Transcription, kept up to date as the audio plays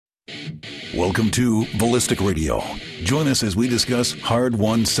Welcome to Ballistic Radio. Join us as we discuss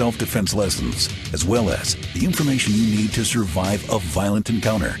hard-won self-defense lessons, as well as the information you need to survive a violent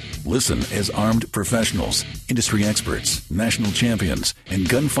encounter. Listen as armed professionals, industry experts, national champions, and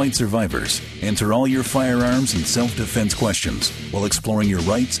gunfight survivors answer all your firearms and self-defense questions while exploring your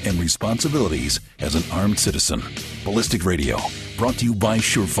rights and responsibilities as an armed citizen. Ballistic Radio, brought to you by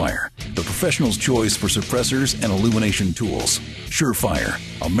Surefire, the professional's choice for suppressors and illumination tools. Surefire,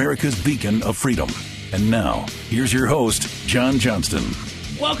 America's beacon of freedom. And now, here's your host, John Johnston.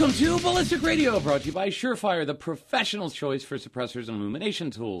 Welcome to Ballistic Radio, brought to you by Surefire, the professional's choice for suppressors and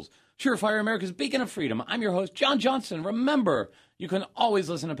illumination tools. Surefire, America's beacon of freedom. I'm your host, John Johnston. Remember, you can always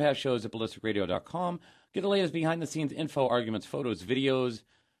listen to past shows at ballisticradio.com. Get the latest behind-the-scenes info, arguments, photos, videos,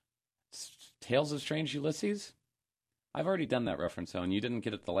 Tales of Strange Ulysses. I've already done that reference, though, and you didn't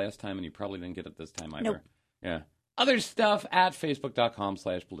get it the last time, and you probably didn't get it this time either. Nope. Yeah. Other stuff at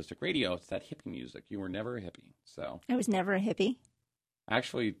facebook.com/ballisticradio. It's that hippie music. You were never a hippie, so. I was never a hippie.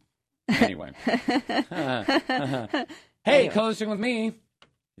 Actually, anyway. Hey, Anyway. co-hosting with me,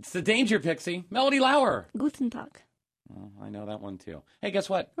 it's the Danger Pixie, Melody Lauer. Guten Tag. Oh, I know that one, too. Hey, guess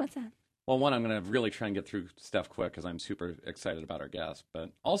what? What's that? Well, one, I'm going to really try and get through stuff quick because I'm super excited about our guest.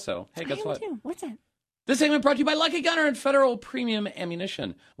 But also, hey, guess what? Too. What's that? This segment brought to you by Lucky Gunner and Federal Premium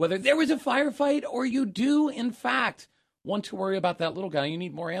Ammunition. Whether there was a firefight or you do, in fact, want to worry about that little guy, you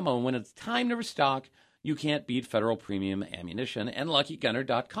need more ammo. And when it's time to restock, you can't beat Federal Premium Ammunition and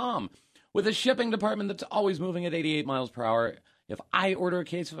LuckyGunner.com. With a shipping department that's always moving at 88 miles per hour, if I order a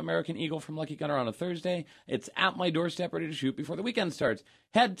case of American Eagle from Lucky Gunner on a Thursday, it's at my doorstep ready to shoot before the weekend starts.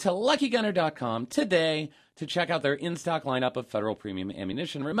 Head to LuckyGunner.com today to check out their in-stock lineup of Federal Premium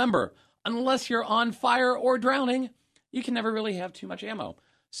Ammunition. Remember, unless you're on fire or drowning, you can never really have too much ammo.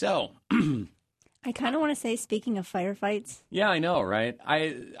 So, I kind of want to say, speaking of firefights. yeah, I know, right?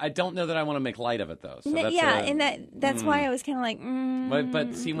 I don't know that I want to make make light of it, though. So That's why I was kind of like,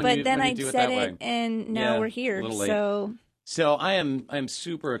 But see, when but you, then when you I do it said that way. and now Yeah, we're here. a little late. So I am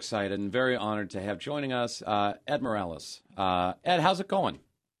super excited and very honored to have joining us Ed Morales. Ed, how's it going?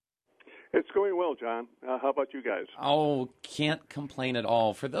 It's going well, John. How about you guys? Oh, can't complain at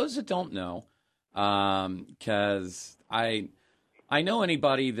all. For those that don't know, because I know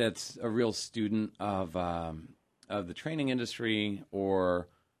anybody that's a real student of the training industry or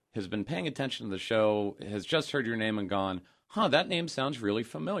has been paying attention to the show, has just heard your name and gone, that name sounds really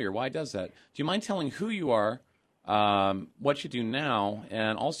familiar. Why does that? Do you mind telling who you are, what you do now,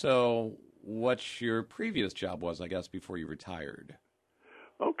 and also what your previous job was, I guess, before you retired?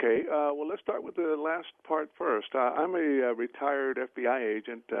 Okay. Well, let's start with the last part first. I'm a retired FBI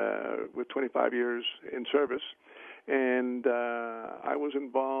agent with 25 years in service, and I was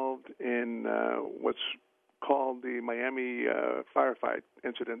involved in what's called the Miami firefight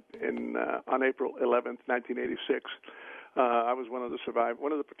incident on April 11th, 1986. I was one of the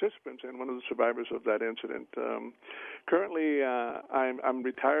participants and one of the survivors of that incident. Currently, I'm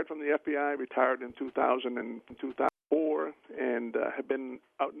retired from the FBI, retired in 2004, and have been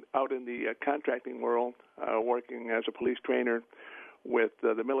out in the contracting world, working as a police trainer with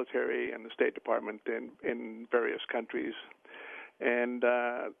the military and the State Department in various countries. And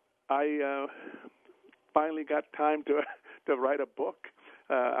I finally got time to write a book,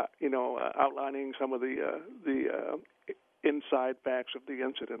 outlining some of the inside facts of the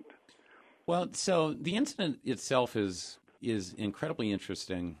incident. Well, so the incident itself is incredibly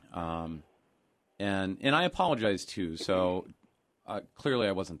interesting, and I apologize too. So clearly,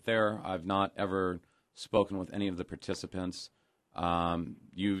 I wasn't there. I've not ever spoken with any of the participants.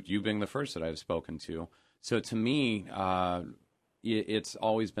 You being the first that I've spoken to. So to me, it's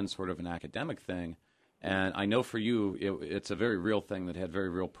always been sort of an academic thing, and I know for you, it's a very real thing that had very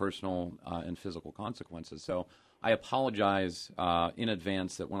real personal and physical consequences. So I apologize in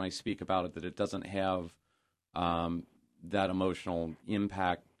advance that when I speak about it, that it doesn't have that emotional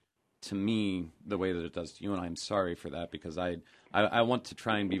impact to me the way that it does to you, and I'm sorry for that because I want to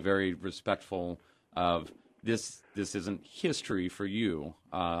try and be very respectful of this. This isn't history for you,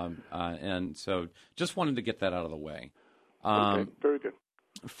 and so just wanted to get that out of the way. Okay, very good.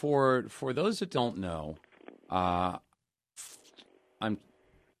 For those that don't know, I'm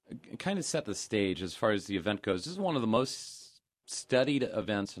kind of set the stage as far as the event goes. This is one of the most studied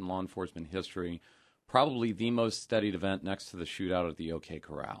events in law enforcement history, probably the most studied event next to the shootout at the OK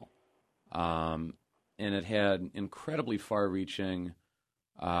Corral. And it had incredibly far-reaching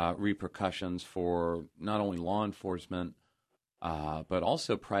repercussions for not only law enforcement, but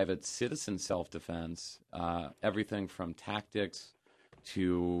also private citizen self-defense, everything from tactics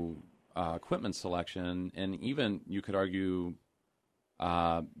to equipment selection, and even, you could argue,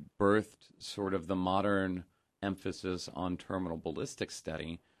 birthed sort of the modern emphasis on terminal ballistic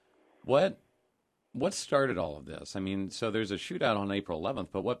study. What started all of this? I mean, so there's a shootout on April 11th,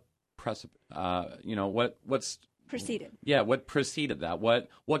 but what's Proceeded. Yeah, what preceded that? What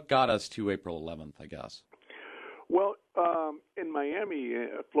got us to April 11th, I guess? Well, in Miami,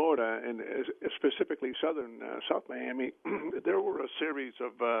 Florida, and specifically South Miami, there were a series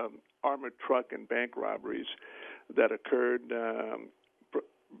of armored truck and bank robberies that occurred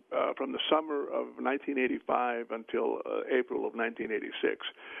from the summer of 1985 until April of 1986.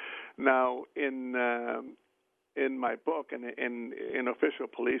 Now, in my book and in official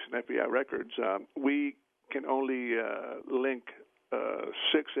police and FBI records, we can only link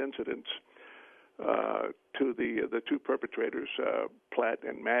 6 incidents to the two perpetrators, Platt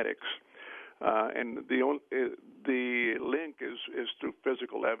and Maddox, and the link is through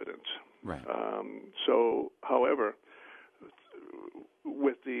physical evidence. Right. So, however,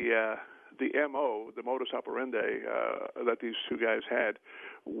 with the MO, the modus operandi that these two guys had,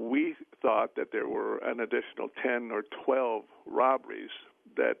 we thought that there were an additional 10 or 12 robberies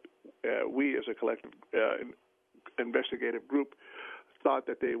that we as a collective investigative group thought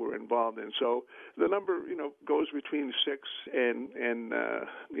that they were involved in. So the number, goes between 6 and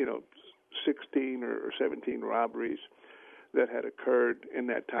 16 or 17 robberies that had occurred in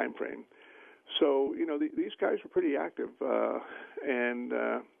that time frame. So, these guys were pretty active, and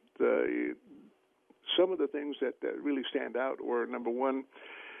some of the things that really stand out were, number one,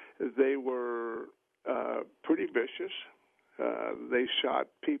 they were pretty vicious. They shot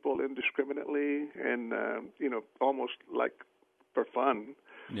people indiscriminately and, almost like for fun.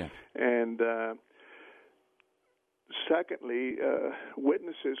 Yeah. And secondly,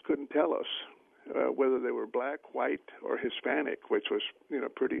 witnesses couldn't tell us whether they were black, white, or Hispanic, which was,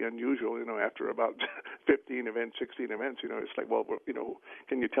 pretty unusual, after about 15 events, 16 events, it's like, well,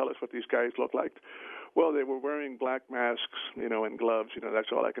 can you tell us what these guys look like? Well, they were wearing black masks, and gloves,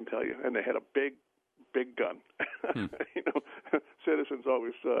 that's all I can tell you. And they had a big gun. Citizens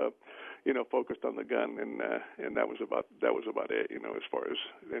always, focused on the gun, and that was about it, as far as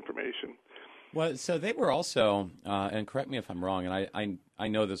information. Well, so they were also, and correct me if I'm wrong, and I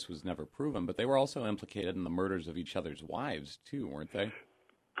know this was never proven, but they were also implicated in the murders of each other's wives too, weren't they?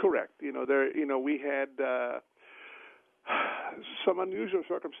 Correct. We had some unusual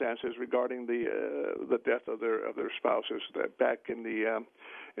circumstances regarding the death of their spouses that back in the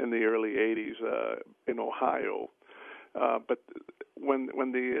early '80s in Ohio. But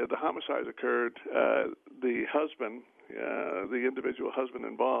when the homicides occurred, the husband, the individual husband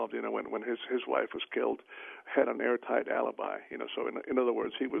involved, when his wife was killed, had an airtight alibi. So in other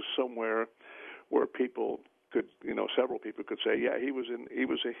words, he was somewhere where people could, several people could say, yeah, he was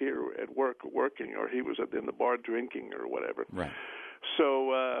here at work working, or he was in the bar drinking, or whatever. Right.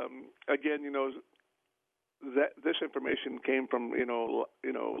 So again, that this information came from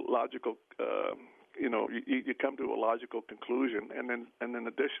logical. You come to a logical conclusion, and then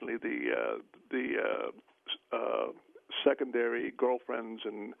additionally the secondary girlfriends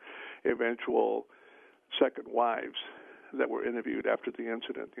and eventual second wives that were interviewed after the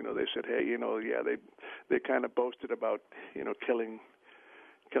incident. They said, hey, they kind of boasted about killing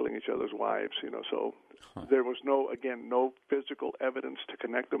each other's wives. So there was no physical evidence to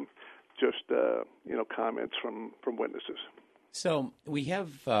connect them, just comments from witnesses. So we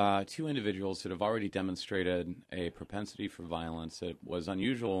have 2 individuals that have already demonstrated a propensity for violence that was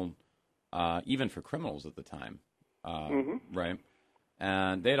unusual, even for criminals at the time, right?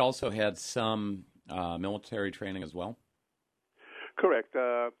 And they'd also had some military training as well. Correct.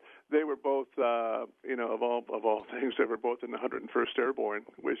 They were both, of all things, they were both in the 101st Airborne,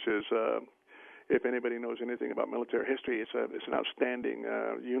 which is, if anybody knows anything about military history, it's an outstanding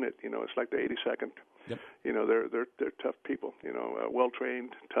unit. It's like the 82nd. Yep. They're tough people. Well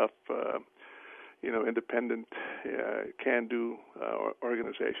trained, tough. Independent, can-do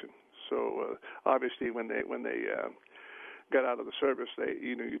organization. So obviously, when they got out of the service,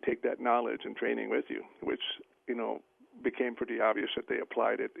 you take that knowledge and training with you, which became pretty obvious that they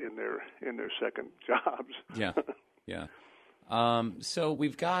applied it in their second jobs. Yeah. So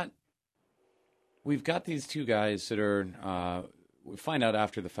we've got these 2 guys that are. We find out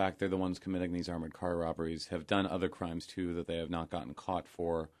after the fact they're the ones committing these armored car robberies, have done other crimes too that they have not gotten caught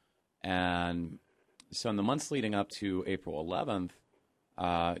for. And so in the months leading up to April 11th,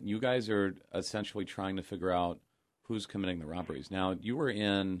 you guys are essentially trying to figure out who's committing the robberies. Now, you were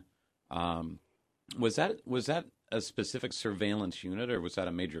in, was that a specific surveillance unit, or was that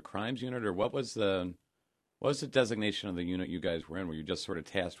a major crimes unit, or what was the designation of the unit you guys were in? Were you just sort of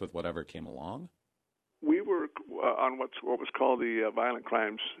tasked with whatever came along? We were on what was called the violent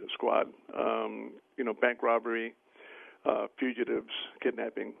crimes squad. Bank robbery, fugitives,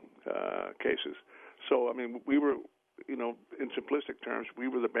 kidnapping cases. So I mean, we were, in simplistic terms, we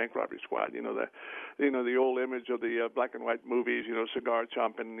were the bank robbery squad. The old image of the black and white movies. Cigar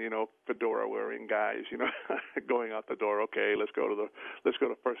chomping, fedora wearing guys. Going out the door. Okay, let's go to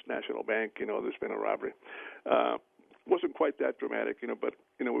First National Bank. There's been a robbery. Wasn't quite that dramatic, but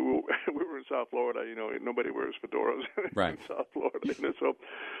we were in South Florida. Nobody wears fedoras right. in South Florida. It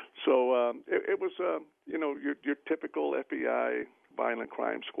was your typical FBI violent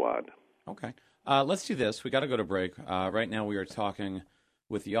crime squad. Okay, let's do this. We got to go to break. Right now, we are talking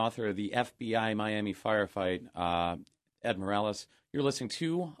with the author of the FBI Miami firefight, Ed Morales. You're listening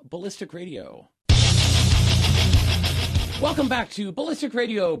to Ballistic Radio. Welcome back to Ballistic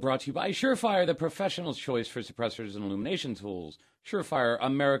Radio, brought to you by Surefire, the professional's choice for suppressors and illumination tools. Surefire,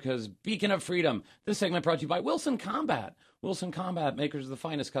 America's beacon of freedom. This segment brought to you by Wilson Combat. Wilson Combat, makers of the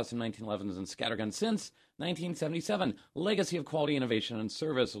finest custom 1911s and scatterguns since 1977. Legacy of quality, innovation, and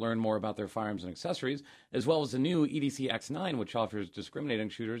service. Learn more about their firearms and accessories, as well as the new EDC X9, which offers discriminating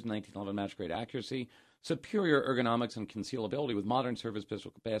shooters 1911 match-grade accuracy, superior ergonomics, and concealability with modern service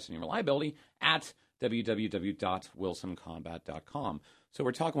pistol capacity and reliability at www.wilsoncombat.com. So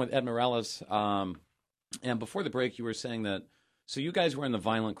we're talking with Ed Morales, and before the break, you were saying that, so you guys were in the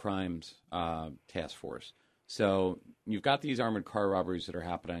violent crimes task force. So you've got these armored car robberies that are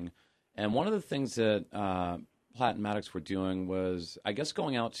happening, and one of the things that Platt and Maddox were doing was, I guess,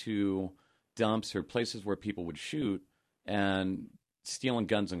 going out to dumps or places where people would shoot and stealing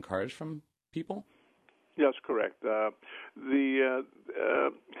guns and cars from people? Yes, correct.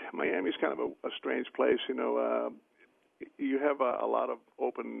 Miami's kind of a strange place. You have a lot of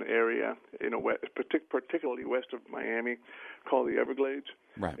open area, particularly west of Miami, called the Everglades.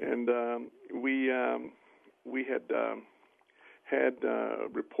 Right. And we had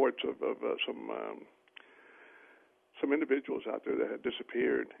reports of some individuals out there that had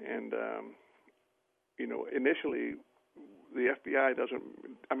disappeared, and initially, the FBI doesn't.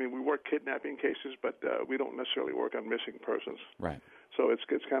 I mean, we work kidnapping cases, but we don't necessarily work on missing persons. Right. So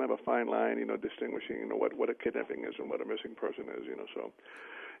it's kind of a fine line, distinguishing, what a kidnapping is and what a missing person is, So,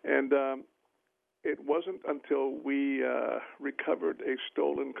 and it wasn't until we recovered a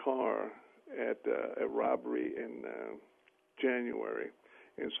stolen car at a robbery in January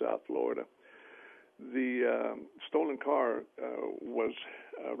in South Florida. The stolen car was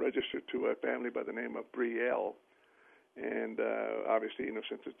registered to a family by the name of Brielle. And obviously,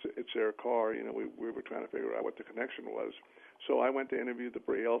 since it's their car, we were trying to figure out what the connection was. So I went to interview the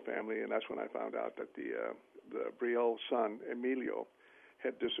Brielle family, and that's when I found out that the Brielle son, Emilio,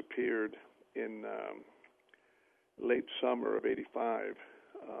 had disappeared in late summer of '85.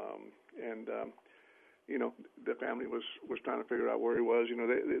 The family was trying to figure out where he was.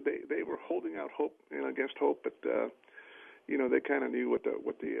 They were holding out hope, against hope, but they kind of knew what the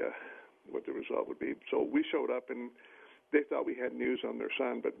result would be. So we showed up, and they thought we had news on their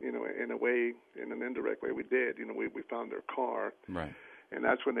son, but in an indirect way, we did. We found their car, right, and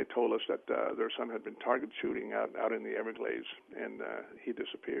that's when they told us that their son had been target shooting out in the Everglades, and he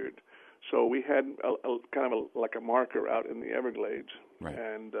disappeared. So we had a kind of like a marker out in the Everglades, right,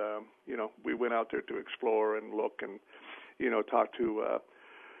 and we went out there to explore and look and talk to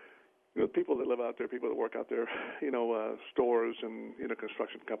people that live out there, people that work out there, stores and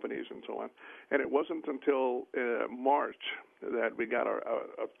construction companies and so on. And it wasn't until March that we got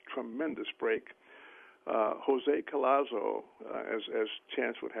a tremendous break. Jose Colazo, as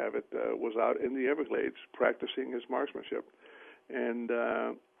chance would have it, was out in the Everglades practicing his marksmanship, and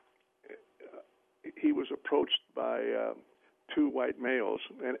he was approached by two white males,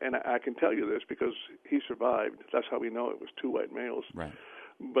 and I can tell you this because he survived. That's how we know it was two white males. Right.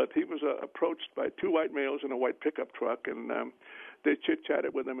 But he was approached by two white males in a white pickup truck, and they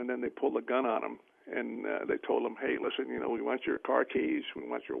chit-chatted with him, and then they pulled a gun on him. And they told him, hey, listen, we want your car keys, we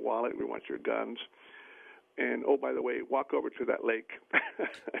want your wallet, we want your guns. And, oh, by the way, walk over to that lake.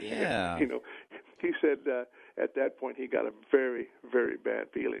 Yeah. He said at that point he got a very, very bad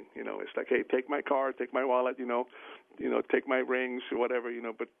feeling. It's like, hey, take my car, take my wallet, take my rings or whatever,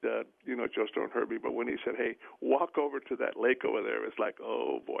 but, just don't hurt me. But when he said, hey, walk over to that lake over there, it's like,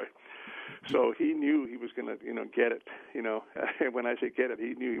 oh, boy. So he knew he was going to, get it. When I say get it,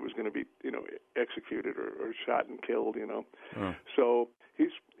 he knew he was going to be, executed or shot and killed. So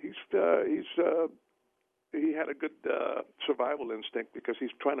he had a good survival instinct because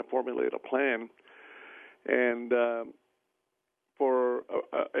he's trying to formulate a plan. And for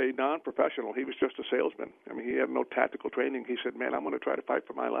a non-professional, he was just a salesman. I mean, he had no tactical training. He said, man, I'm going to try to fight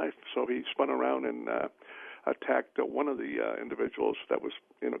for my life. So he spun around and attacked one of the individuals that was,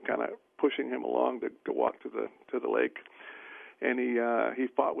 kind of pushing him along to walk to the lake. And he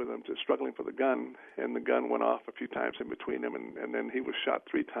fought with him, struggling for the gun, and the gun went off a few times in between him, and then he was shot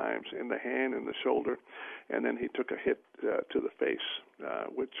 3 times in the hand and the shoulder, and then he took a hit to the face,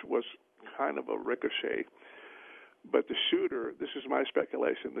 which was kind of a ricochet. But the shooter, this is my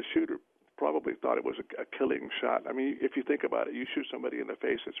speculation, the shooter probably thought it was a killing shot. I mean, if you think about it, you shoot somebody in the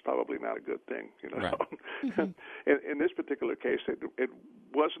face, it's probably not a good thing, Right. Mm-hmm. in this particular case, it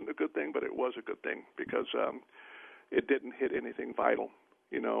wasn't a good thing, but it was a good thing because it didn't hit anything vital,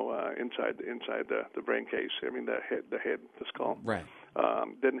 inside the brain case. I mean, the head, the skull. Right.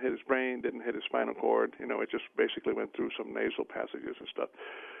 Didn't hit his brain, didn't hit his spinal cord. It just basically went through some nasal passages and stuff.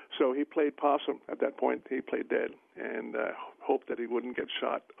 So he played possum at that point. He played dead and hoped that he wouldn't get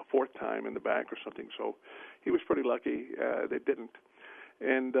shot a 4th time in the back or something. So he was pretty lucky. They didn't.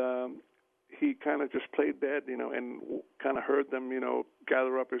 And he kind of just played dead, and kind of heard them,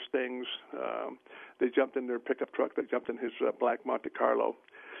 gather up his things. They jumped in their pickup truck. They jumped in his black Monte Carlo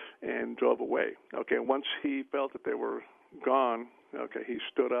and drove away. Okay, once he felt that they were gone, okay, he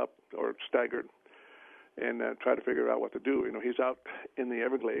stood up or staggered and tried to figure out what to do. He's out in the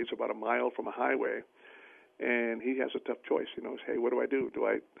Everglades about a mile from a highway, and he has a tough choice. Hey, what do I do? Do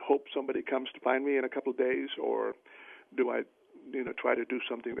I hope somebody comes to find me in a couple of days, or do I try to do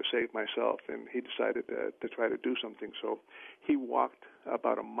something to save myself? And he decided to try to do something. So he walked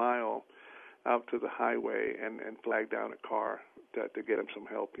about a mile out to the highway and flagged down a car to get him some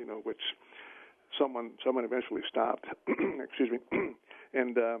help, which someone eventually stopped. Excuse me.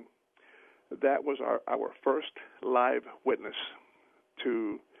 And that was our first live witness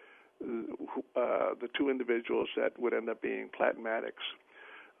to the 2 individuals that would end up being Platinmatics.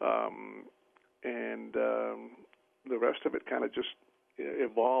 And the rest of it kind of just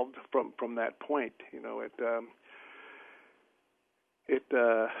evolved from that point.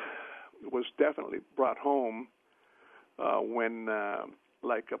 It was definitely brought home when,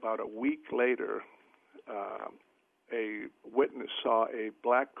 like about a week later, a witness saw a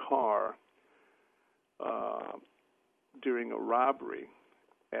black car during a robbery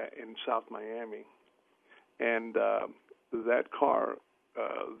in South Miami, and that car,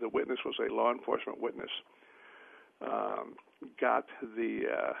 the witness was a law enforcement witness. Got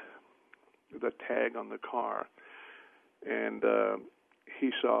the tag on the car, and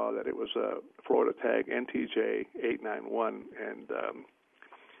he saw that it was a Florida tag NTJ 891, and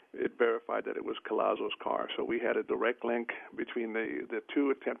it verified that it was Collazo's car. So we had a direct link between the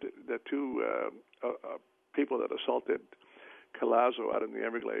two people that assaulted Collazo out in the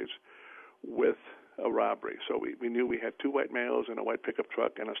Everglades with a robbery. So we knew we had 2 white males in a white pickup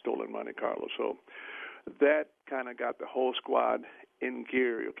truck and a stolen Monte Carlo. So that kind of got the whole squad in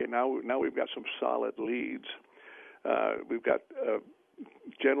gear. Okay, now we've got some solid leads. We've got a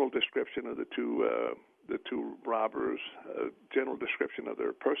general description of the two robbers, a general description of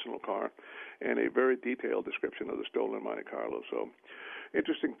their personal car, and a very detailed description of the stolen Monte Carlo. So,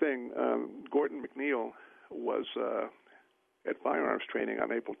 interesting thing, Gordon McNeil was at firearms training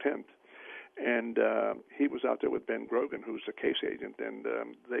on April 10th, and he was out there with Ben Grogan, who's the case agent, and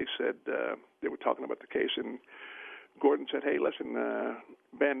they said they were talking about the case, and Gordon said, hey, listen,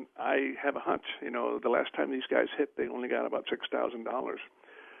 Ben, I have a hunch. The last time these guys hit, they only got about $6,000.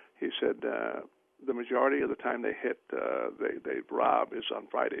 He said the majority of the time they hit, they rob is on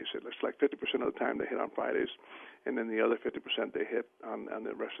Fridays. It's like 50% of the time they hit on Fridays, and then the other 50% they hit on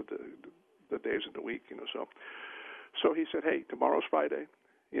the rest of the days of the week. So he said, hey, tomorrow's Friday.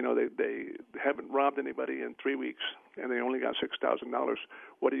 They haven't robbed anybody in 3 weeks, and they only got $6,000.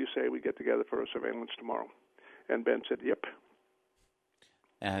 What do you say we get together for a surveillance tomorrow? And Ben said, yep.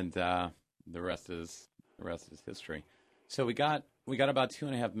 And the rest is history. So we got about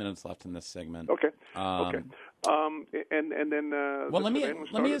 2.5 minutes left in this segment. Okay. And then well, let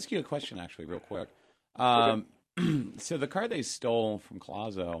me ask you a question actually, real quick. Okay. So the car they stole from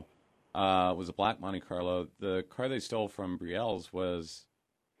Collazo was a black Monte Carlo. The car they stole from Brielle's was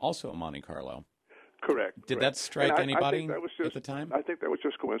also a Monte Carlo. Correct. Did that strike anybody at the time? I think that was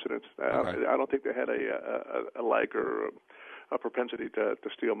just coincidence. Okay. I don't think they had a like or a propensity to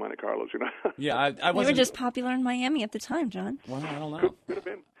steal Monte Carlos. Yeah, I wasn't. They were just popular in Miami at the time, John. Well, I don't know. Could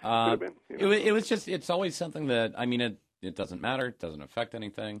have been. It was just. It's always something that it doesn't matter. It doesn't affect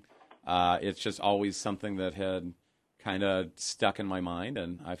anything. It's just always something that had kind of stuck in my mind,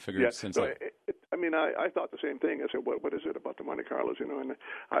 and I figured I thought the same thing. I said, what is it about the Monte Carlos? And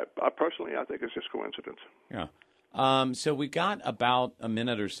I personally, I think it's just coincidence. Yeah. So we got about a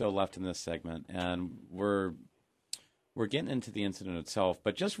minute or so left in this segment, and we're getting into the incident itself.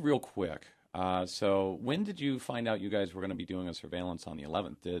 But just real quick, So when did you find out you guys were going to be doing a surveillance on the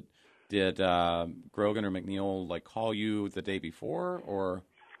 11th? Did Grogan or McNeil call you the day before, or?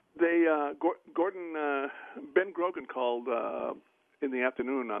 They Ben Grogan called in the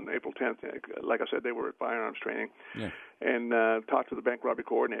afternoon on April 10th. Like I said, they were at firearms training, and talked to the bank robbery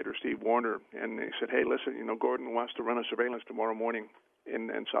coordinator, Steve Warner, and he said, "Hey, listen, Gordon wants to run a surveillance tomorrow morning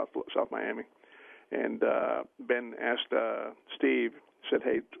in South Miami." And Ben asked Steve, said,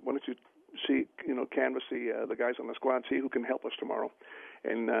 "Hey, why don't you canvass the guys on the squad, see who can help us tomorrow?"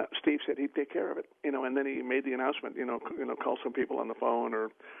 And Steve said he'd take care of it, and then he made the announcement, call some people on the phone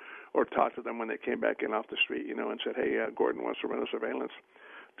or talk to them when they came back in off the street, and said, "Hey, Gordon wants to run a surveillance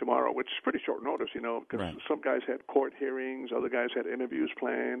tomorrow," which is pretty short notice, because some guys had court hearings, other guys had interviews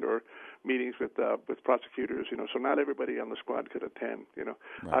planned or meetings with prosecutors, so not everybody on the squad could attend.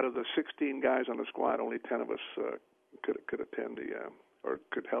 Out of the 16 guys on the squad, only 10 of us could attend or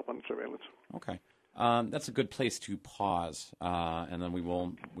could help on the surveillance. Okay. That's a good place to pause, and then we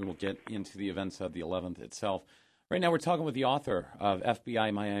will get into the events of the 11th itself. Right now we're talking with the author of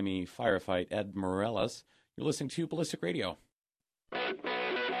FBI Miami Firefight, Ed Morales. You're listening to Ballistic Radio.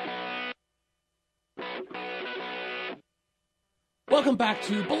 Welcome back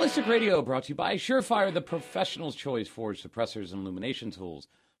to Ballistic Radio, brought to you by Surefire, the professional's choice for suppressors and illumination tools.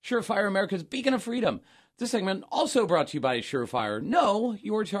 Surefire, America's beacon of freedom. This segment also brought to you by Surefire. Know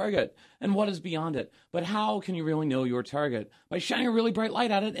your target and what is beyond it. But how can you really know your target? By shining a really bright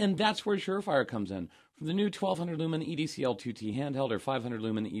light at it, and that's where Surefire comes in. From the new 1200 lumen EDCL 2T handheld or 500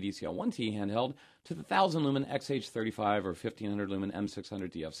 lumen EDCL 1T handheld to the 1000 lumen XH35 or 1500 lumen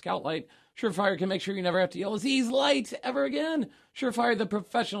M600 DF Scout Light, Surefire can make sure you never have to yell Aziz Light ever again. Surefire, the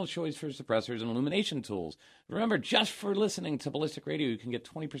professional choice for suppressors and illumination tools. Remember, just for listening to Ballistic Radio, you can get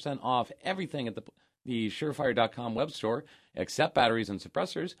 20% off everything at the Surefire.com web store, except batteries and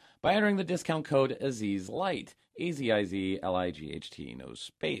suppressors, by entering the discount code AzizLight, AZIZLIGHT, no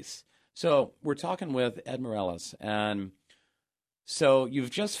space. So we're talking with Ed Morales, and so you've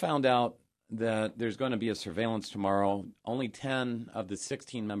just found out that there's going to be a surveillance tomorrow. Only 10 of the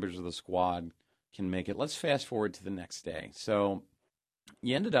 16 members of the squad can make it. Let's fast forward to the next day. So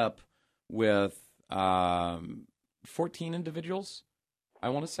you ended up with 14 individuals, I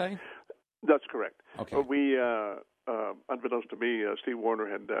want to say? That's correct. Okay. We, unbeknownst to me, Steve Warner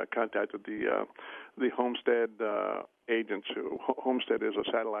had contacted the Homestead agents. Homestead is a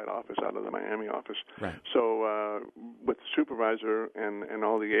satellite office out of the Miami office. Right. So with the supervisor and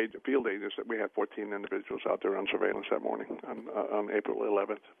all the field agents, that we had 14 individuals out there on surveillance that morning on April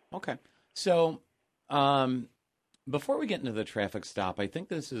 11th. Okay. So before we get into the traffic stop, I think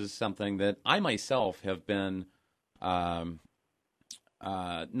this is something that I myself have been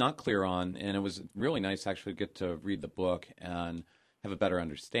not clear on, and it was really nice actually to get to read the book and have a better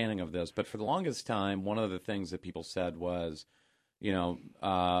understanding of this. But for the longest time, one of the things that people said was,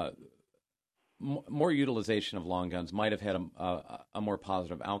 more utilization of long guns might have had a more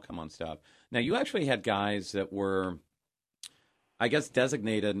positive outcome on stuff. Now, you actually had guys that were, I guess,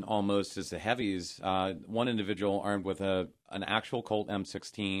 designated almost as the heavies. One individual armed with an actual Colt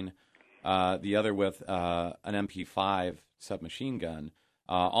M16, the other with an MP5 submachine gun.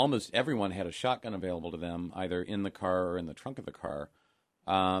 Almost everyone had a shotgun available to them, either in the car or in the trunk of the car.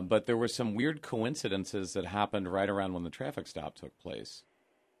 But there were some weird coincidences that happened right around when the traffic stop took place.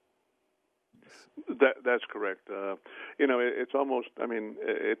 That's correct. It's almost. I mean,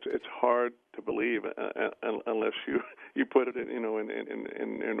 it's hard to believe unless you put it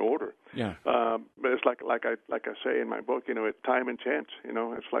in order. Yeah. But it's like I say in my book. It's time and chance.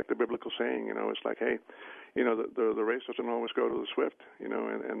 It's like the biblical saying. It's like, hey, the race doesn't always go to the swift. And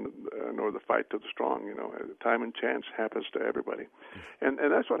nor the fight to the strong. Time and chance happens to everybody, and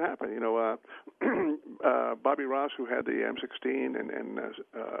that's what happened. Bobby Ross, who had the M16, and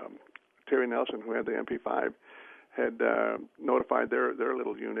Terry Nelson, who had the MP5, had notified their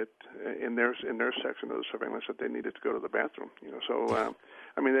little unit in their section of the surveillance that they needed to go to the bathroom. So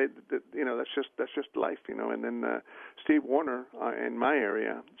I mean, that's just life. And then Steve Warner in my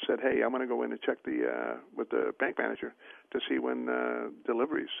area said, "Hey, I'm going to go in and check with the bank manager to see when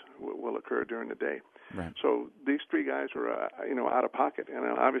deliveries will occur during the day." Right. So these three guys were, out of pocket, and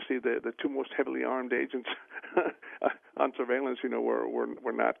obviously the two most heavily armed agents on surveillance,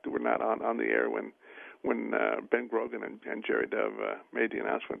 were not on the air when Ben Grogan and Jerry Dove made the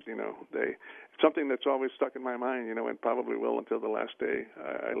announcement. Something that's always stuck in my mind, and probably will until the last day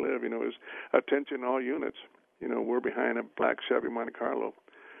I live. Is attention all units. We're behind a black Chevy Monte Carlo,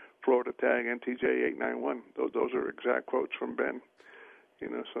 Florida tag NTJ 891. Those are exact quotes from Ben.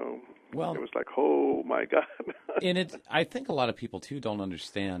 So well, it was like, oh my God. and I think a lot of people too don't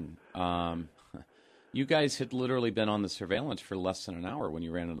understand. You guys had literally been on the surveillance for less than an hour when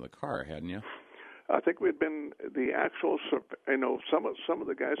you ran into the car, hadn't you? I think we'd been the actual. Some of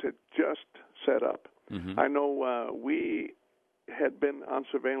the guys had just set up. Mm-hmm. I know we had been on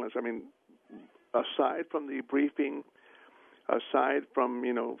surveillance. I mean, aside from the briefing, aside from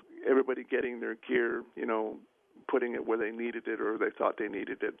everybody getting their gear, putting it where they needed it or they thought they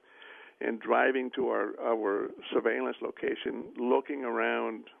needed it, and driving to our surveillance location, looking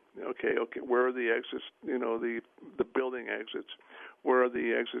around. Okay, where are the exits? The building exits. Where are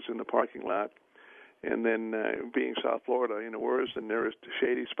the exits in the parking lot? And then being South Florida, where is the nearest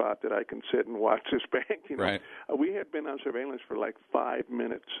shady spot that I can sit and watch this bank? Right. We had been on surveillance for like 5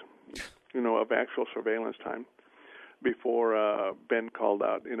 minutes, of actual surveillance time before Ben called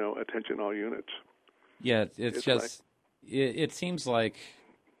out, attention all units. Yeah, it's just it seems like,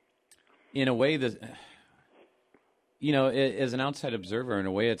 in a way that, as an outside observer, in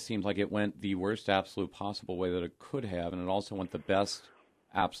a way it seems like it went the worst absolute possible way that it could have, and it also went the best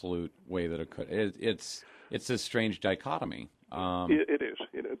absolute way that it could. It's a strange dichotomy. It is,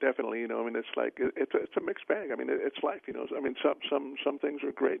 definitely. It's like it's a mixed bag. I mean, it's life. Some things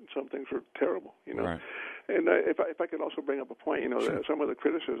are great and some things are terrible. Right. And if I could also bring up a point, Sure. some of the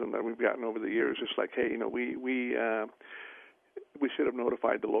criticism that we've gotten over the years is like, hey, we should have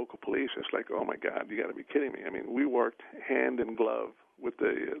notified the local police. It's like, oh my God, you got to be kidding me. I mean, we worked hand in glove with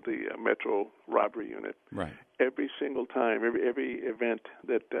the Metro robbery unit. Right. Every single time, every event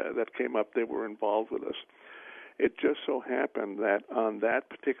that came up, they were involved with us. It just so happened that on that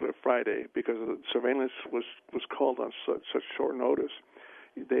particular Friday, because the surveillance was called on such short notice,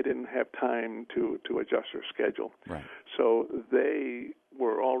 they didn't have time to adjust their schedule. Right. So they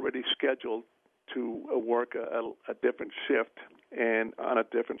were already scheduled to work a different shift and on a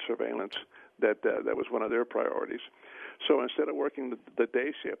different surveillance. That was one of their priorities. So instead of working the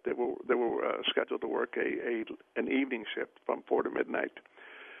day shift, they were scheduled to work an evening shift from 4 to midnight,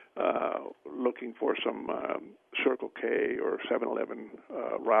 looking for some Circle K or 7-Eleven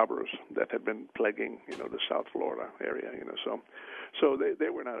robbers that had been plaguing the South Florida area. So they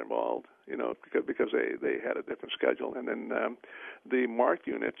were not involved, because they had a different schedule. And then the marked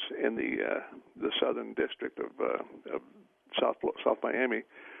units in the southern district of South Miami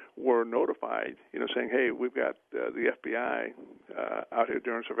were notified, saying, hey, we've got the FBI out here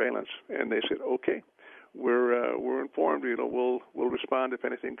during surveillance, and they said, okay, we're informed. We'll respond if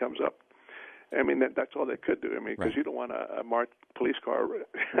anything comes up. I mean, that's all they could do. I mean, because Right. you don't want a marked police car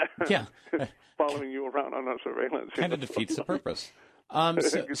Yeah. following you around on surveillance. Kind of defeats the purpose.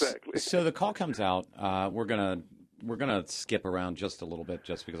 Exactly. So the call comes out. We're gonna skip around just a little bit,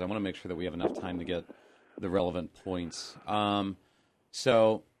 just because I want to make sure that we have enough time to get the relevant points.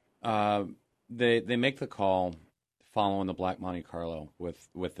 So they make the call following the Black Monte Carlo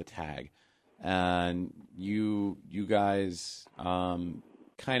with the tag, and you guys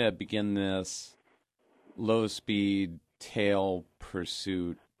kind of begin this low speed tail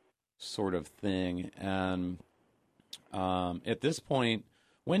pursuit sort of thing. And at this point,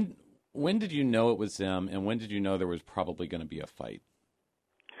 when did you know it was them, and when did you know there was probably going to be a fight?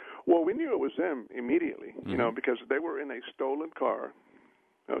 Well, we knew it was them immediately, Mm-hmm. because they were in a stolen car.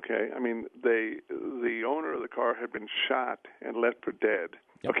 Okay, I mean, the owner of the car had been shot and left for dead.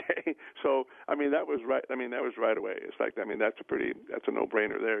 Yep. Okay, so I mean that was right. I mean that was right away. It's like, I mean, that's a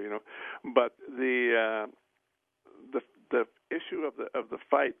no-brainer there, But the issue of the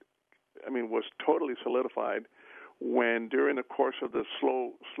fight, I mean, was totally solidified when during the course of the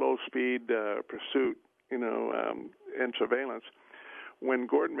slow speed pursuit, and surveillance, when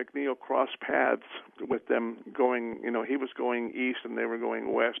Gordon McNeil crossed paths with them going, he was going east and they were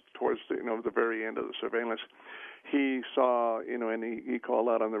going west towards the very end of the surveillance. He saw, and he called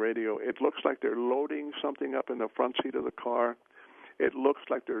out on the radio, it looks like they're loading something up in the front seat of the car. It looks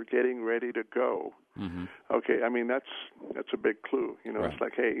like they're getting ready to go. Mm-hmm. Okay, I mean, that's a big clue. Right. It's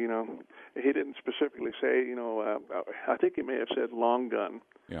like, hey, he didn't specifically say, I think he may have said long gun.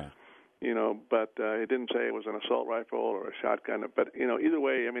 Yeah. But he didn't say it was an assault rifle or a shotgun. But, either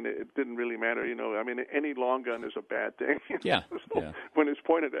way, I mean, it didn't really matter. I mean, any long gun is a bad thing. Yeah, So, yeah. when it's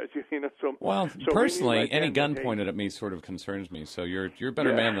pointed at you, So, Well, so personally, we knew right any then gun that, hey, pointed at me sort of concerns me. So you're a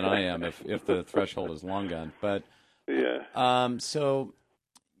better man than I am if the threshold is long gun. But yeah. so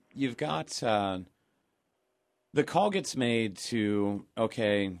you've got the call gets made to,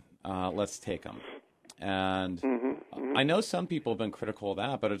 okay, let's take them. And I know some people have been critical of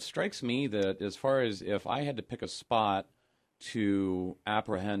that, but it strikes me that as far as if I had to pick a spot to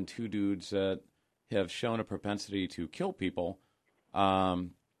apprehend two dudes that have shown a propensity to kill people,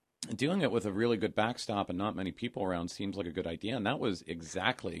 doing it with a really good backstop and not many people around seems like a good idea. And that was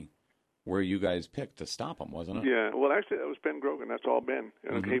exactly where you guys picked to stop him, wasn't it? Yeah, well, actually, that was Ben Grogan. That's all Ben.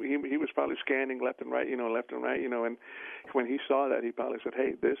 And he was probably scanning left and right, and when he saw that, he probably said,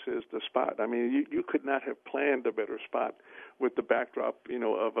 "Hey, this is the spot." I mean, you could not have planned a better spot with the backdrop,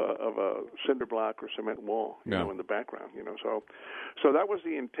 of a cinder block or cement wall, in the background, So that was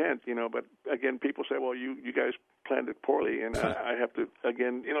the intent, But again, people say, "Well, you guys planned it poorly," and I have to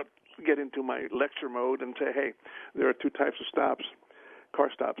again, get into my lecture mode and say, "Hey, there are two types of stops." Car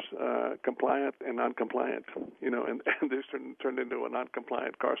stops, compliant and non-compliant, and this turned into a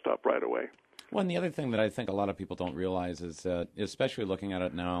non-compliant car stop right away. Well, and the other thing that I think a lot of people don't realize is that, especially looking at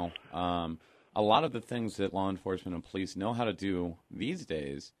it now, a lot of the things that law enforcement and police know how to do these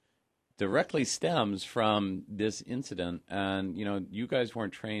days directly stems from this incident. And, you guys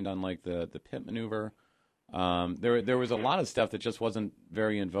weren't trained on, like, the pit maneuver. There was a lot of stuff that just wasn't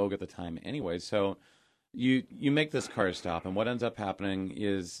very in vogue at the time anyway, so... You make this car stop, and what ends up happening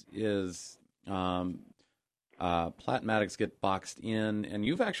is Platmatics get boxed in, and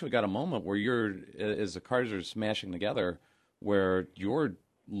you've actually got a moment where as the cars are smashing together, where you're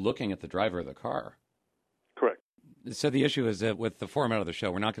looking at the driver of the car. Correct. So the issue is that with the format of the show,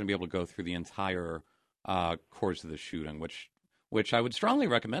 we're not going to be able to go through the entire course of the shooting, which I would strongly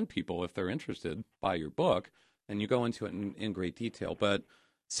recommend people, if they're interested, buy your book, and you go into it in great detail. But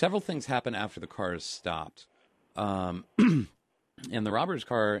several things happen after the car is stopped. And the robber's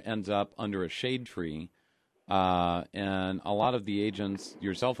car ends up under a shade tree. And a lot of the agents,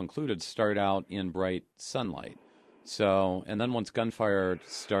 yourself included, start out in bright sunlight. So, and then once gunfire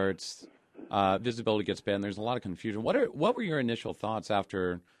starts, visibility gets bad, and there's a lot of confusion. What were your initial thoughts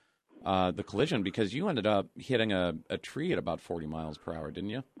after the collision? Because you ended up hitting a tree at about 40 miles per hour, didn't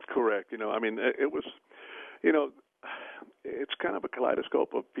you? Correct. I mean, it was, it's kind of a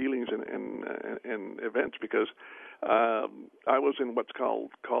kaleidoscope of feelings and events, because I was in what's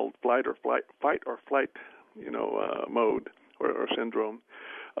called fight or flight, mode or syndrome.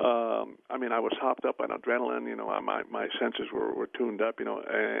 I mean, I was hopped up on adrenaline. My senses were tuned up.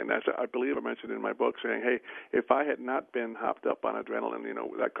 And as I believe I mentioned in my book, saying, hey, if I had not been hopped up on adrenaline,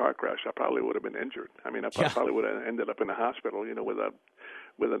 that car crash, I probably would have been injured. I mean, I probably would have ended up in the hospital,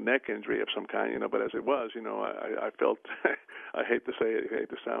 with a neck injury of some kind, But as it was, I felt, I hate to say it, I hate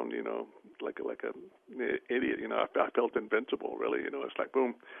to sound, like an idiot. I felt invincible, really. It's like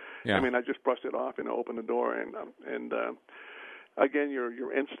boom. Yeah. I mean, I just brushed it off, opened the door, and again,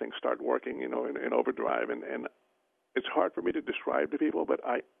 your instincts start working, in overdrive, and it's hard for me to describe to people, but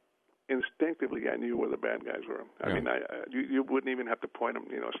instinctively I knew where the bad guys were. I mean, you wouldn't even have to point them,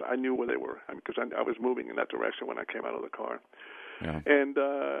 so I knew where they were, because I was moving in that direction when I came out of the car. Yeah. And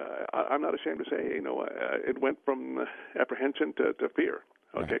I'm not ashamed to say, it went from apprehension to fear,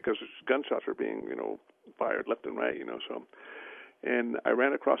 okay, because gunshots were being, fired left and right, so. And I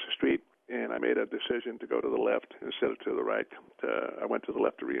ran across the street, and I made a decision to go to the left instead of to the right. I went to the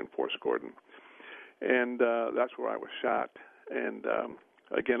left to reinforce Gordon. And that's where I was shot. And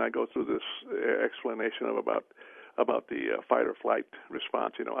again, I go through this explanation of about the fight or flight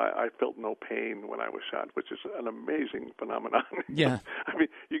response. I felt no pain when I was shot, which is an amazing phenomenon. Yeah. I mean,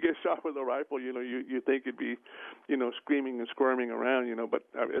 you get shot with a rifle, you think you'd be, screaming and squirming around, but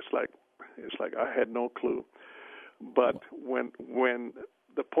it's like I had no clue. But when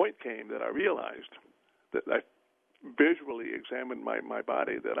the point came that I realized that I visually examined my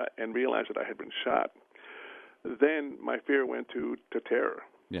body and realized that I had been shot, then my fear went to terror.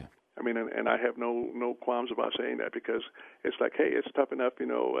 Yeah. I mean, and I have no qualms about saying that, because it's like, hey, it's tough enough,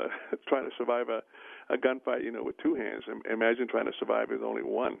 trying to survive a gunfight, with two hands. Imagine trying to survive with only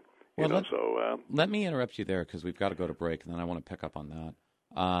one. Let me interrupt you there, because we've got to go to break, and then I want to pick up on that.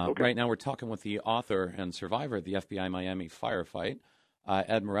 Okay. Right now we're talking with the author and survivor of the FBI Miami firefight,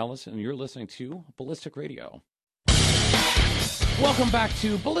 Ed Morales, and you're listening to Ballistic Radio. Welcome back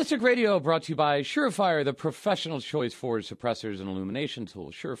to Ballistic Radio, brought to you by Surefire, the professional choice for suppressors and illumination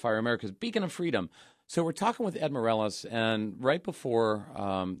tools. Surefire, America's beacon of freedom. So we're talking with Ed Morales, and right before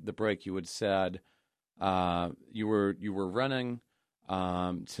the break, you had said you were running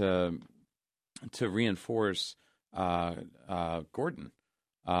to reinforce Gordon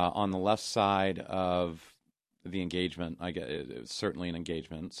on the left side of the engagement. I guess it was certainly an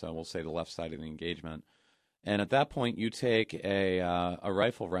engagement, so we'll say the left side of the engagement. And at that point, you take a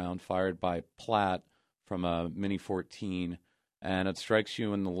rifle round fired by Platt from a Mini 14, and it strikes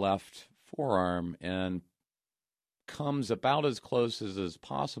you in the left forearm and comes about as close as is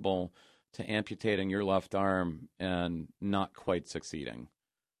possible to amputating your left arm and not quite succeeding.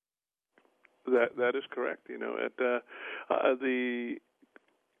 That is correct.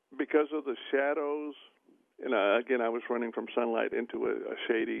 Because of the shadows. And again, I was running from sunlight into a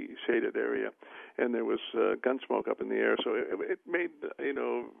shaded area, and there was gun smoke up in the air, so it made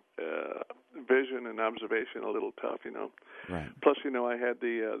vision and observation a little tough. Right. Plus, I had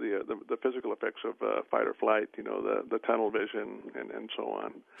the physical effects of fight or flight. The tunnel vision and so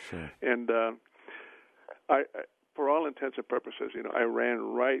on. Sure. And I, for all intents and purposes, I ran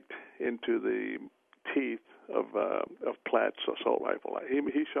right into the teeth of Platt's assault rifle.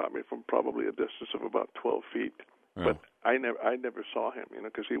 He shot me from probably a distance of about 12 feet, but I never saw him,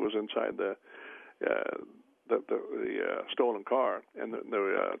 because he was inside the stolen car, and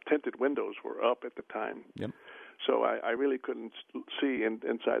the tinted windows were up at the time. Yep. So I really couldn't see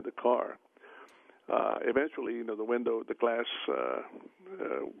inside the car. Eventually, the glass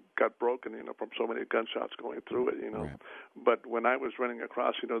got broken, from so many gunshots going through it, Right. But when I was running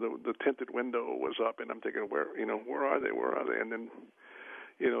across, the tinted window was up, and I'm thinking, where are they? And then,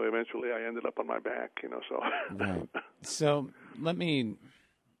 eventually I ended up on my back, so. Right. So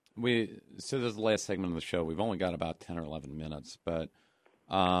this is the last segment of the show. We've only got about 10 or 11 minutes, but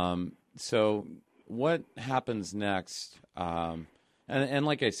so what happens next? And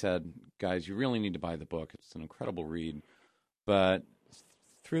like I said, guys, you really need to buy the book. It's an incredible read. But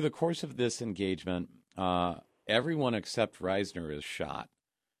through the course of this engagement, everyone except Reisner is shot.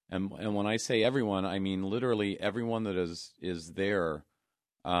 And when I say everyone, I mean literally everyone that is there.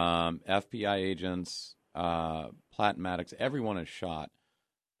 FBI agents, Platt and Maddox, everyone is shot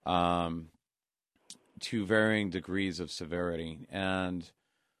to varying degrees of severity. And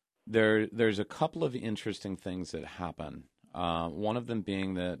there's a couple of interesting things that happen. One of them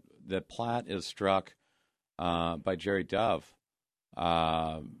being that Platt is struck by Jerry Dove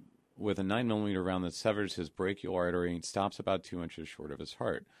with a 9mm round that severs his brachial artery and stops about 2 inches short of his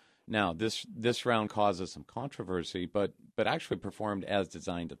heart. Now, this round causes some controversy, but actually performed as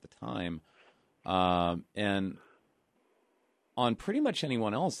designed at the time. And on pretty much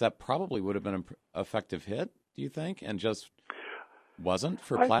anyone else, that probably would have been an effective hit, do you think? And just wasn't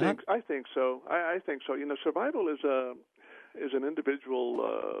for Platt? I think so. I think so. Survival is an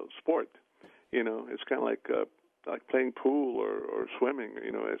individual sport. It's kind of like playing pool or swimming.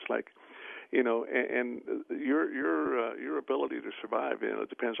 It's like, and your ability to survive,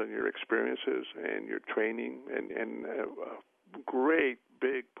 depends on your experiences and your training, and a great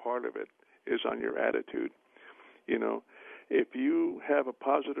big part of it is on your attitude. If you have a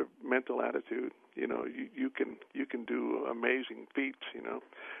positive mental attitude, you can do amazing feats,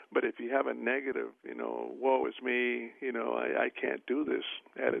 But if you have a negative, woe is me, I can't do this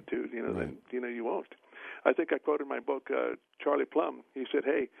attitude, Right. then you won't. I think I quoted in my book Charlie Plum. He said,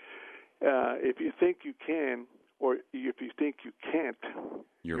 "Hey, if you think you can, or if you think you can't,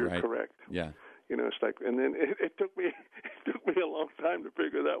 you're right. correct." Yeah. It's like, and then it took me a long time to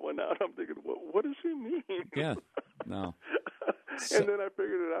figure that one out. I'm thinking, what does he mean? Yeah. No. And then I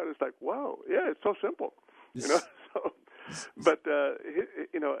figured it out. It's like, wow, yeah, it's so simple. So, but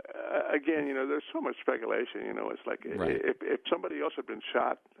again, there's so much speculation. It's like, right. if somebody else had been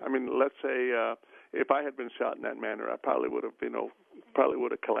shot. I mean, let's say if I had been shot in that manner, I probably would have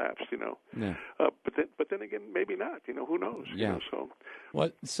collapsed. Yeah. But then again, maybe not. Who knows? Yeah.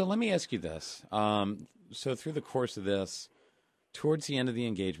 So let me ask you this. So through the course of this, towards the end of the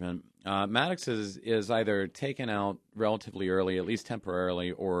engagement, Maddox is either taken out relatively early, at least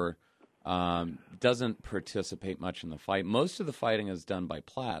temporarily, or doesn't participate much in the fight. Most of the fighting is done by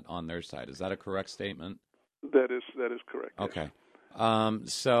Platt on their side. Is that a correct statement? That is correct. Okay.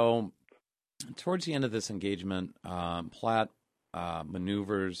 Yes. So towards the end of this engagement, Platt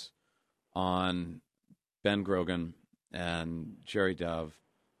maneuvers on Ben Grogan and Jerry Dove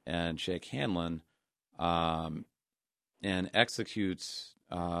and Jake Hanlon, and executes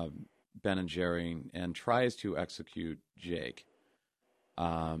Ben and Jerry and tries to execute Jake.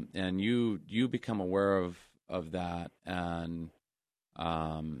 And you become aware of that and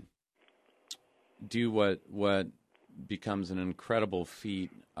do what becomes an incredible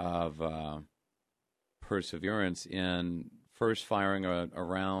feat of perseverance in first firing a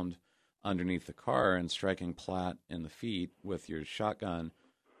round underneath the car and striking Platt in the feet with your shotgun,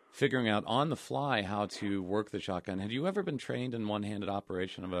 figuring out on the fly how to work the shotgun. Had you ever been trained in one-handed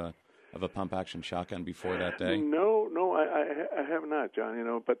operation of a pump-action shotgun before that day? No, I have not,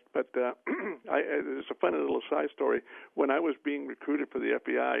 John. But it's a funny little side story. When I was being recruited for the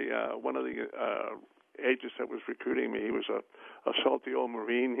FBI, one of the agents that was recruiting me. He was a salty old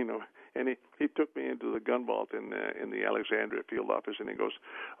Marine, and he took me into the gun vault in the Alexandria field office, and he goes,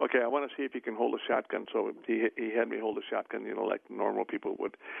 "Okay, I want to see if you can hold a shotgun." So he had me hold a shotgun, like normal people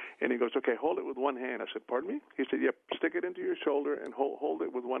would, and he goes, "Okay, hold it with one hand." I said, "Pardon me?" He said, "Yep, stick it into your shoulder and hold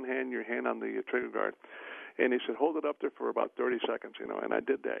it with one hand, your hand on the trigger guard." And he said, "Hold it up there for about 30 seconds," and I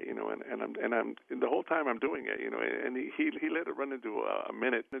did that, and I'm the whole time I'm doing it, and he let it run into a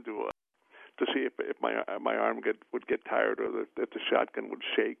minute, to see if my arm would get tired or if the shotgun would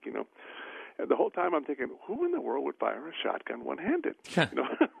shake, And the whole time I'm thinking, who in the world would fire a shotgun one-handed,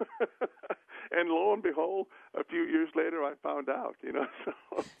 And lo and behold, a few years later, I found out, So.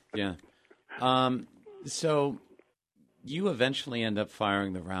 Yeah. So you eventually end up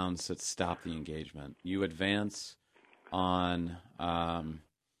firing the rounds that stop the engagement. You advance on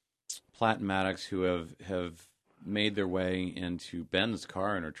Platt and Maddox, who have made their way into Ben's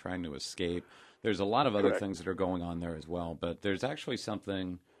car and are trying to escape. There's a lot of other things that are going on there as well, but there's actually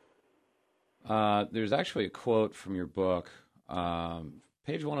something. There's actually a quote from your book,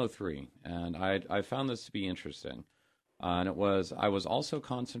 page 103, and I found this to be interesting. And it was, "I was also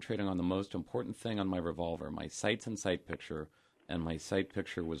concentrating on the most important thing on my revolver, my sights and sight picture, and my sight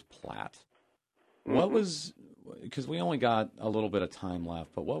picture was Platt." Mm-hmm. What was, because we only got a little bit of time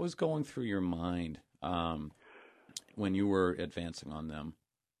left, but what was going through your mind when you were advancing on them?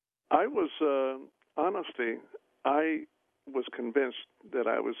 I was, honestly, I was convinced that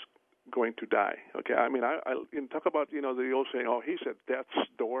I was going to die. Okay, I mean, I talk about, the old saying, "Oh, he's at death's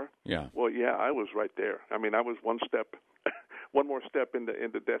door." Yeah. Well, yeah, I was right there. I mean, I was one more step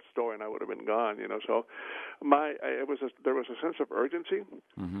into death's door, and I would have been gone. So there was a sense of urgency.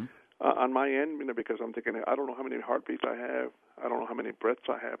 Mm-hmm. On my end, because I'm thinking, I don't know how many heartbeats I have, I don't know how many breaths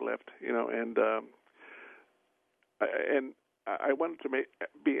I have left, and I wanted to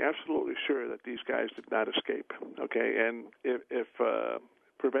be absolutely sure that these guys did not escape. Okay, and if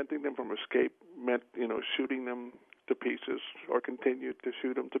preventing them from escape meant, shooting them to pieces or continued to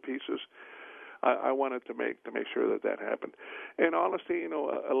shoot them to pieces, I wanted to make sure that happened. And honestly,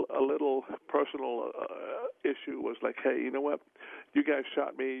 a little personal issue was like, hey, you know what? You guys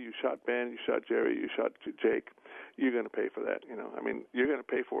shot me, you shot Ben, you shot Jerry, you shot Jake. You're going to pay for that. I mean, you're going to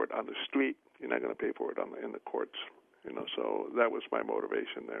pay for it on the street. You're not going to pay for it in the courts. So that was my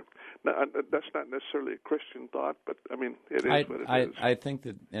motivation there. Now, that's not necessarily a Christian thought, but, I mean, it is what it is. I think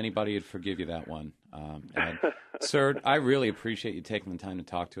that anybody would forgive you that one. And, sir, I really appreciate you taking the time to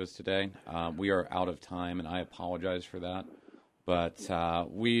talk to us today. We are out of time, and I apologize for that. But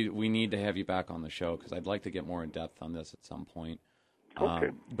we need to have you back on the show because I'd like to get more in depth on this at some point. Okay,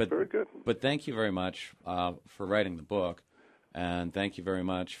 very good. But thank you very much for writing the book, and thank you very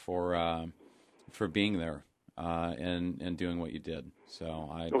much for being there. And doing what you did.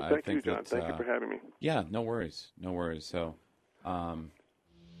 So I think you, John. that thank you for having me. Yeah, no worries. So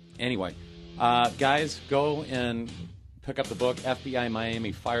anyway, guys, go and pick up the book, FBI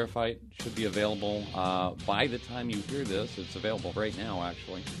Miami Firefight. Should be available by the time you hear this. It's available right now,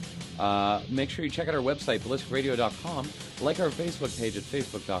 actually. Make sure you check out our website, ballisticradio.com. Like our Facebook page at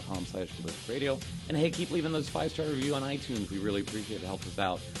facebook.com/ballisticradio. And hey, keep leaving those 5-star review on iTunes. We really appreciate it. It helps us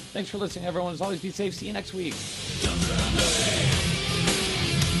out. Thanks for listening, everyone. As always, be safe. See you next week.